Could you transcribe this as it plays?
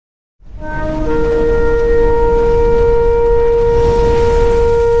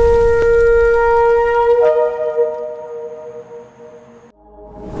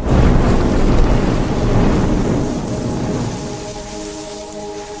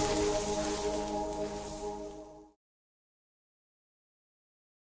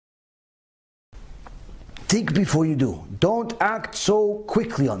think before you do. Don't act so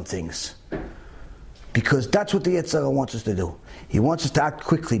quickly on things. Because that's what the Yetzer Hara wants us to do. He wants us to act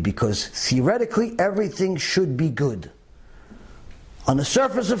quickly because theoretically everything should be good. On the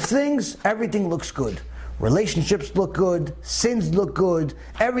surface of things, everything looks good. Relationships look good, sins look good,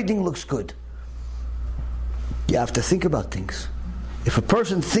 everything looks good. You have to think about things. If a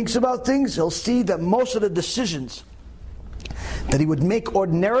person thinks about things, he'll see that most of the decisions that he would make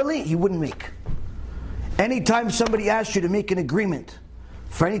ordinarily, he wouldn't make. Anytime somebody asks you to make an agreement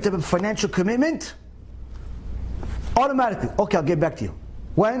for any type of financial commitment, automatically, okay, I'll get back to you.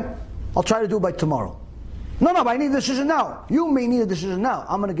 When? I'll try to do it by tomorrow. No, but I need a decision now. You may need a decision now.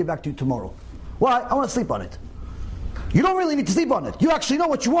 I'm going to get back to you tomorrow. Why? I want to sleep on it. You don't really need to sleep on it. You actually know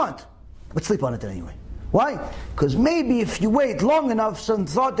what you want. But sleep on it anyway. Why? Because maybe if you wait long enough, some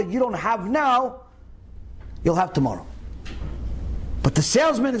thought that you don't have now, you'll have tomorrow. But the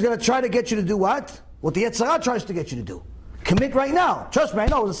salesman is going to try to get you to do what? What the Yetzer Hara tries to get you to do. Commit right now. Trust me, I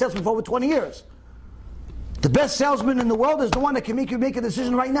know. I was a salesman for over 20 years. The best salesman in the world is the one that can make you make a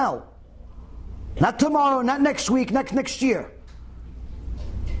decision right now. Not tomorrow, not next week, next year.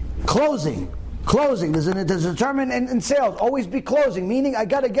 Closing. There's a term in sales. Always be closing. Meaning, I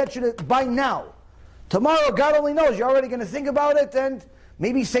got to get you to buy now. Tomorrow, God only knows. You're already going to think about it and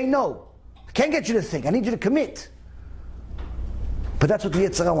maybe say no. I can't get you to think. I need you to commit. But that's what the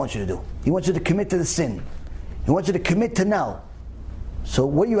Yetzer Hara wants you to do. He wants you to commit to the sin. He wants you to commit to now. So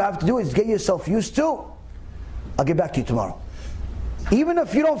what you have to do is get yourself used to, I'll get back to you tomorrow. Even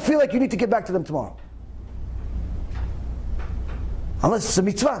if you don't feel like you need to get back to them tomorrow. Unless it's a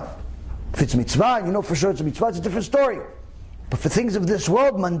mitzvah. If it's a mitzvah, you know for sure it's a mitzvah, it's a different story. But for things of this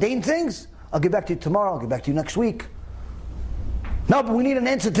world, mundane things, I'll get back to you tomorrow, I'll get back to you next week. No, but we need an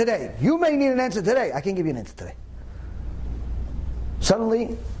answer today. You may need an answer today. I can't give you an answer today.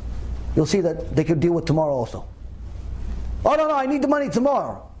 Suddenly, you'll see that they could deal with tomorrow also. Oh, no, I need the money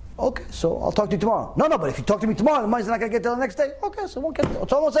tomorrow. Okay, so I'll talk to you tomorrow. No, but if you talk to me tomorrow, the money's not going to get till the next day. Okay, so I won't get it.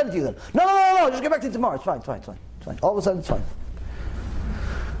 So I won't send it to you then. No, just get back to you tomorrow. It's fine. All of a sudden, it's fine.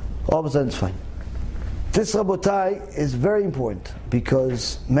 All of a sudden, it's fine. This, Rabotai, is very important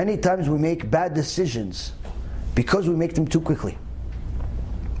because many times we make bad decisions because we make them too quickly.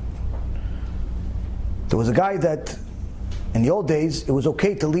 There was a guy that, in the old days, it was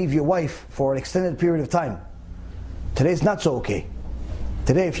okay to leave your wife for an extended period of time. Today, it's not so okay.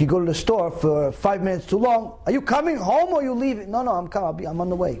 Today, if you go to the store for 5 minutes too long, are you coming home or are you leaving? No, I'm coming. I'm on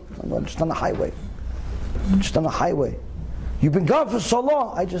the way. I'm just on the highway. You've been gone for so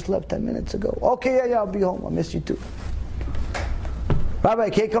long. I just left 10 minutes ago. Okay, yeah, I'll be home. I miss you too. Rabbi, I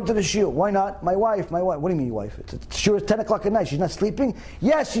can't come to the shiur. Why not? My wife. What do you mean your wife? It's sure it's 10 o'clock at night. She's not sleeping?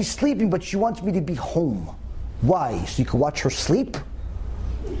 Yes, she's sleeping, but she wants me to be home. Why? So you can watch her sleep?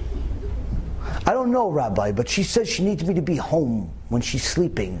 I don't know, Rabbi, but she says she needs me to be home when she's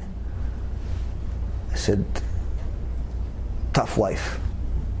sleeping. I said, tough wife.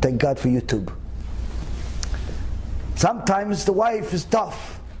 Thank God for YouTube. Sometimes the wife is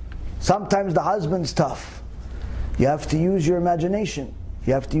tough. Sometimes the husband's tough. You have to use your imagination.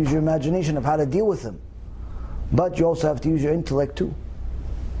 You have to use your imagination of how to deal with them. But you also have to use your intellect too.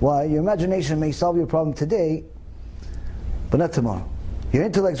 Why? Your imagination may solve your problem today, but not tomorrow. Your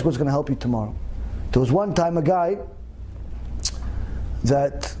intellect is what's going to help you tomorrow. There was one time a guy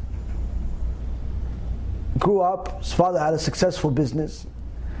that grew up, his father had a successful business,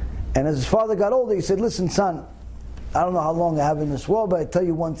 and as his father got older, he said, listen, son, I don't know how long I have in this world, but I tell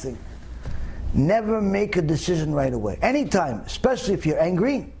you one thing. Never make a decision right away. Anytime, especially if you're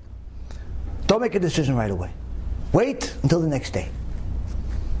angry, don't make a decision right away. Wait until the next day.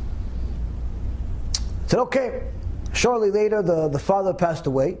 I said, okay. Shortly later, the father passed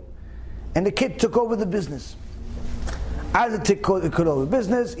away, and the kid took over the business. As the kid took over the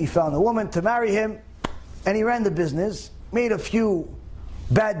business, he found a woman to marry him, and he ran the business, made a few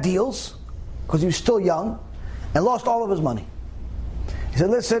bad deals, because he was still young, and lost all of his money. He said,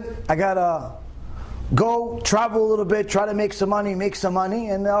 listen, I gotta go travel a little bit, try to make some money,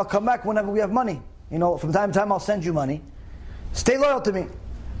 and I'll come back whenever we have money. You know, from time to time I'll send you money. Stay loyal to me.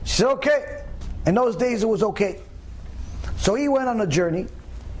 She said, okay. In those days it was okay. So he went on a journey,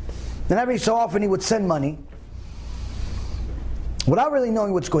 and every so often he would send money without really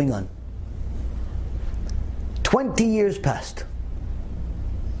knowing what's going on. 20 years passed.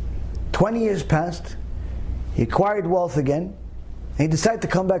 20 years passed. He acquired wealth again, and he decided to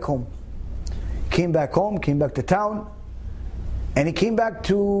come back home. Came back home, came back to town, and he came back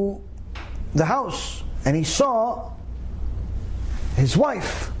to the house, and he saw his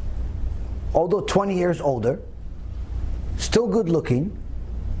wife, although 20 years older, still good looking,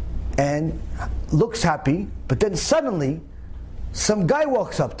 and looks happy, but then suddenly some guy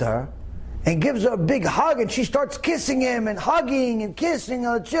walks up to her and gives her a big hug, and she starts kissing him and hugging and kissing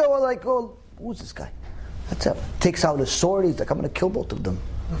her. Chill, like, oh, who's this guy? That's it. Takes out his sword. He's like, I'm going to kill both of them.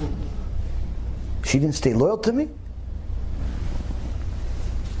 She didn't stay loyal to me.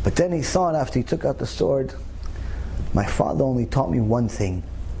 But then he thought, after he took out the sword, my father only taught me one thing.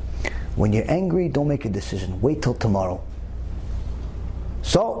 When you're angry, don't make a decision. Wait till tomorrow.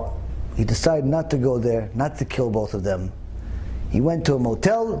 So he decided not to go there, not to kill both of them. He went to a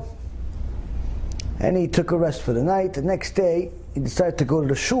motel and he took a rest for the night. The next day, he decided to go to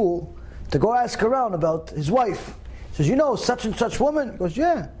the shul to go ask around about his wife. He says, you know such and such woman? He goes,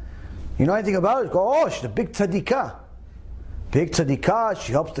 yeah. You know anything about her? He goes, oh, she's a big tzadikah. Big tzadikah,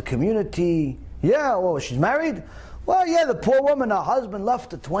 she helps the community. Yeah, well, she's married? Well, yeah, the poor woman, her husband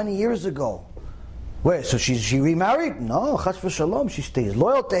left her 20 years ago. Wait, so she remarried? No, chas v'shalom, she stays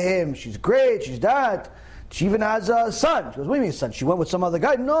loyal to him, she's great, she's that. She even has a son. She goes, what do you mean son? She went with some other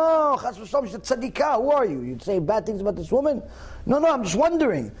guy? No, chas v'shalom, she's a tzadikah. Who are you? You'd say bad things about this woman? No, I'm just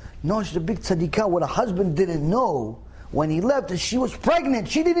wondering. No, she's a big tzadikah. What her husband didn't know when he left is she was pregnant.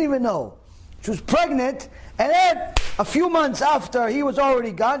 She didn't even know. She was pregnant, and then a few months after he was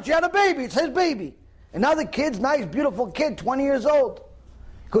already gone, she had a baby. It's his baby. And now the kid's nice, beautiful kid, 20 years old.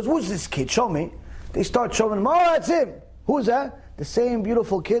 He goes, who's this kid? Show me. They start showing him, oh, that's him. Who's that? The same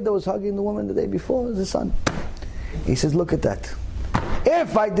beautiful kid that was hugging the woman the day before is his son. He says, look at that.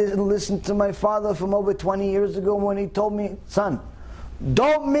 If I didn't listen to my father from over 20 years ago when he told me, son,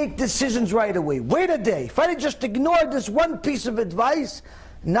 don't make decisions right away. Wait a day. If I had just ignored this one piece of advice,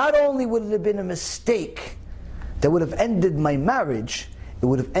 not only would it have been a mistake that would have ended my marriage, it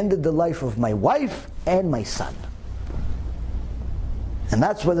would have ended the life of my wife and my son. And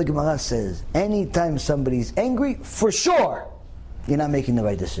that's why the Gemara says, anytime somebody's angry, for sure, you're not making the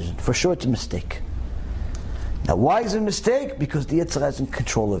right decision. For sure it's a mistake. Now why is it a mistake? Because the Yetzer Hara is in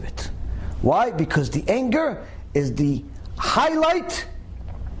control of it. Why? Because the anger is the highlight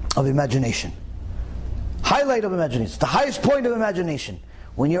of imagination. Highlight of imagination. It's the highest point of imagination.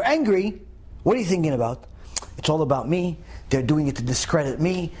 When you're angry, what are you thinking about? It's all about me. They're doing it to discredit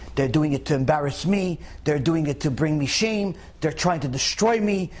me. They're doing it to embarrass me. They're doing it to bring me shame. They're trying to destroy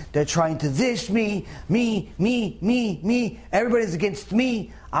me. They're trying to this me. Everybody's against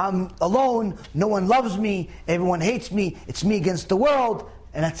me. I'm alone. No one loves me. Everyone hates me. It's me against the world.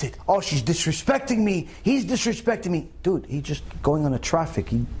 And that's it. Oh, she's disrespecting me. He's disrespecting me. Dude, he's just going on a traffic.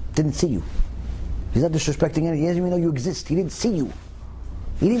 He didn't see you. He's not disrespecting anyone. He doesn't even know you exist. He didn't see you.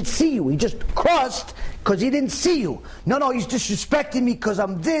 He didn't see you. He just crossed because he didn't see you. No, he's disrespecting me because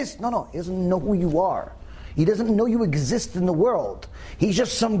I'm this. No, he doesn't know who you are. He doesn't know you exist in the world. He's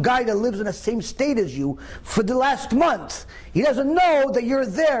just some guy that lives in the same state as you for the last month. He doesn't know that you're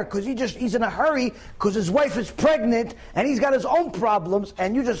there because he's in a hurry because his wife is pregnant and he's got his own problems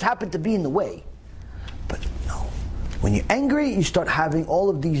and you just happen to be in the way. But no. When you're angry, you start having all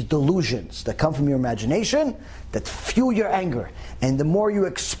of these delusions that come from your imagination that fuel your anger. And the more you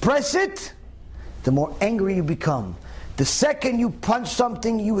express it, the more angry you become. The second you punch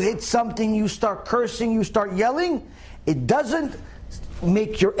something, you hit something, you start cursing, you start yelling, it doesn't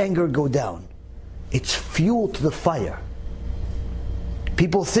make your anger go down. It's fuel to the fire.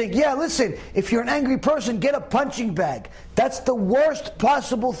 People think, yeah, listen, if you're an angry person, get a punching bag. That's the worst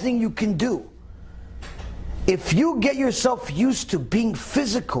possible thing you can do. If you get yourself used to being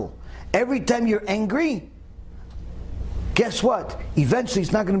physical every time you're angry, guess what? Eventually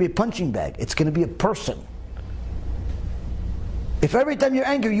it's not going to be a punching bag. It's going to be a person. If every time you're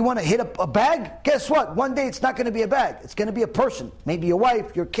angry you want to hit a bag, guess what? One day it's not going to be a bag. It's going to be a person. Maybe your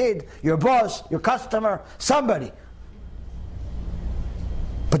wife, your kid, your boss, your customer, somebody.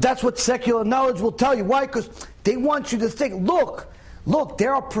 But that's what secular knowledge will tell you. Why? Because they want you to think, look,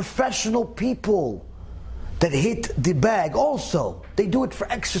 there are professional people that hit the bag also. They do it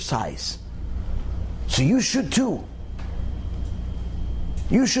for exercise. So you should too.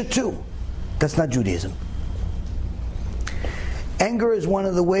 You should too. That's not Judaism. Anger is one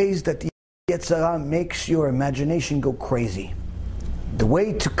of the ways that the Yetzer Hara makes your imagination go crazy. The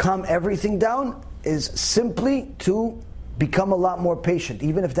way to calm everything down is simply to become a lot more patient,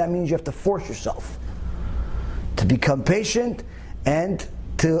 even if that means you have to force yourself to become patient and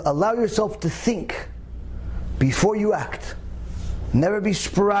to allow yourself to think before you act. Never be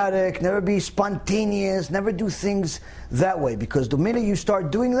sporadic, never be spontaneous, never do things that way, because the minute you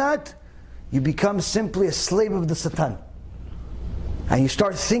start doing that, you become simply a slave of the Satan. And you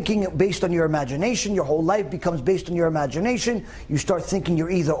start thinking based on your imagination. Your whole life becomes based on your imagination. You start thinking you're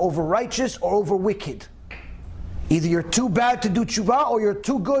either over righteous or over wicked. Either you're too bad to do tshuva or you're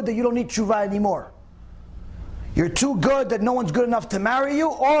too good that you don't need tshuva anymore. You're too good that no one's good enough to marry you,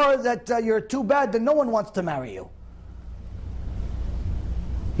 or that you're too bad that no one wants to marry you.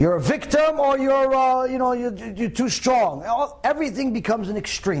 You're a victim, or you're too strong. Everything becomes an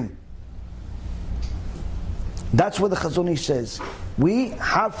extreme. That's what the Chazon Ish says. We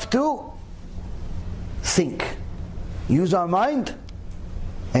have to think, use our mind,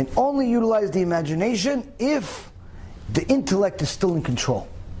 and only utilize the imagination if the intellect is still in control.